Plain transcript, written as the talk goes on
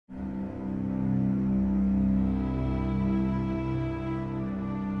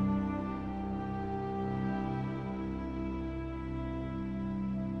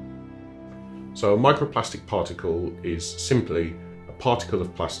So a microplastic particle is simply a particle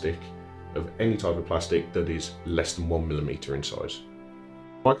of plastic, of any type of plastic, that is less than 1 millimetre in size.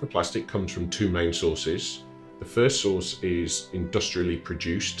 Microplastic comes from two main sources. The first source is industrially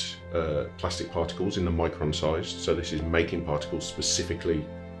produced plastic particles in the micron size. So this is making particles specifically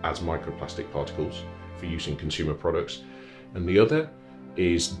as microplastic particles for use in consumer products. And the other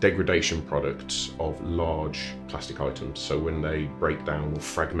is degradation products of large plastic items. So when they break down or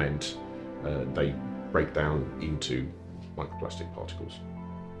fragment, they break down into microplastic particles.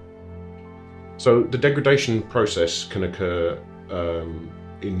 So the degradation process can occur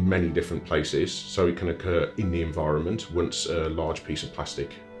in many different places. So it can occur in the environment once a large piece of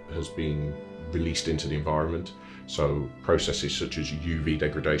plastic has been released into the environment. So processes such as UV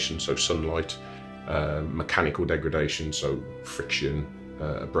degradation, so sunlight, mechanical degradation, so friction,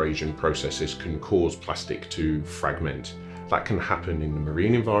 abrasion processes can cause plastic to fragment. That can happen in the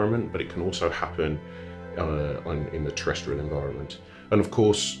marine environment, but it can also happen in the terrestrial environment. And of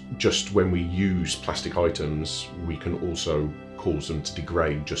course, just when we use plastic items, we can also cause them to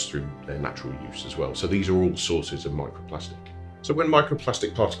degrade just through their natural use as well. So these are all sources of microplastic. So when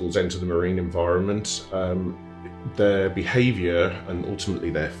microplastic particles enter the marine environment, their behaviour and ultimately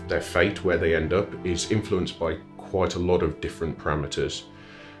their fate, where they end up, is influenced by quite a lot of different parameters.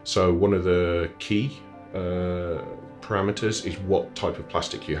 So one of the key parameters is what type of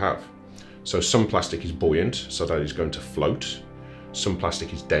plastic you have. So some plastic is buoyant, so that is going to float. Some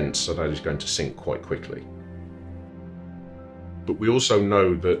plastic is dense, so that is going to sink quite quickly. But we also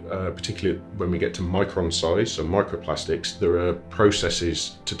know that particularly when we get to micron size, so microplastics, there are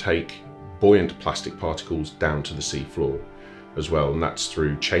processes to take buoyant plastic particles down to the sea floor as well, and that's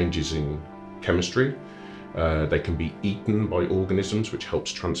through changes in chemistry. They can be eaten by organisms, which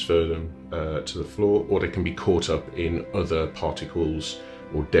helps transfer them to the floor, or they can be caught up in other particles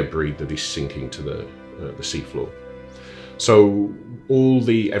or debris that is sinking to the seafloor. So all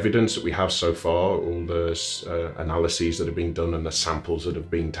the evidence that we have so far, all the analyses that have been done and the samples that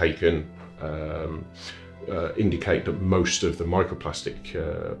have been taken indicate that most of the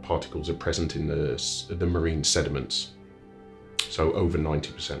microplastic particles are present in the marine sediments, so over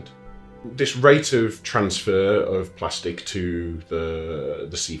 90%. This rate of transfer of plastic to the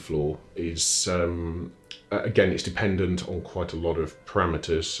seafloor is, again, it's dependent on quite a lot of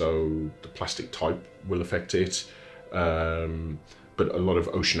parameters. So the plastic type will affect it, but a lot of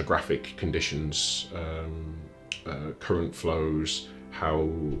oceanographic conditions, current flows, how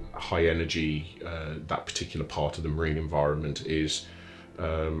high energy that particular part of the marine environment is,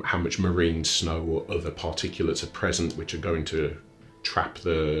 how much marine snow or other particulates are present which are going to trap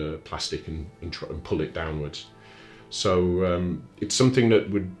the plastic and pull it downwards. So it's something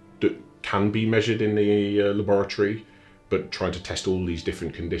that can be measured in the laboratory, but trying to test all these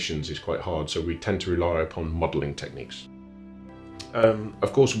different conditions is quite hard, so we tend to rely upon modelling techniques.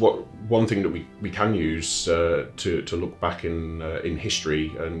 Of course, one thing that we can use to look back in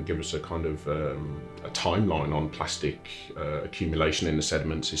history and give us a kind of a timeline on plastic accumulation in the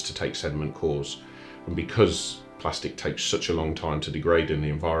sediments is to take sediment cores. And because plastic takes such a long time to degrade in the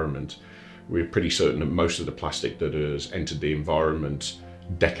environment, we're pretty certain that most of the plastic that has entered the environment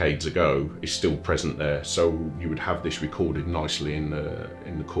decades ago is still present there. So you would have this recorded nicely in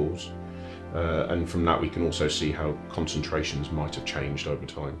the cores. And from that we can also see how concentrations might have changed over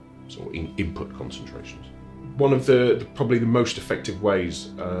time, so input concentrations. One of probably the most effective ways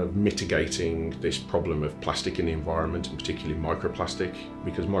of mitigating this problem of plastic in the environment, and particularly microplastic,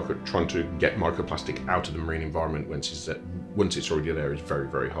 because trying to get microplastic out of the marine environment once it's already there is very,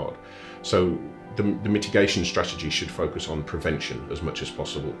 very hard. So the mitigation strategy should focus on prevention as much as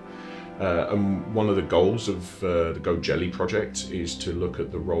possible. And one of the goals of the GoJelly project is to look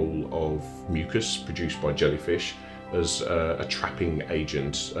at the role of mucus produced by jellyfish as a trapping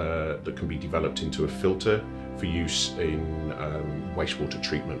agent that can be developed into a filter for use in wastewater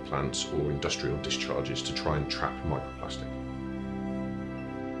treatment plants or industrial discharges to try and trap microplastic.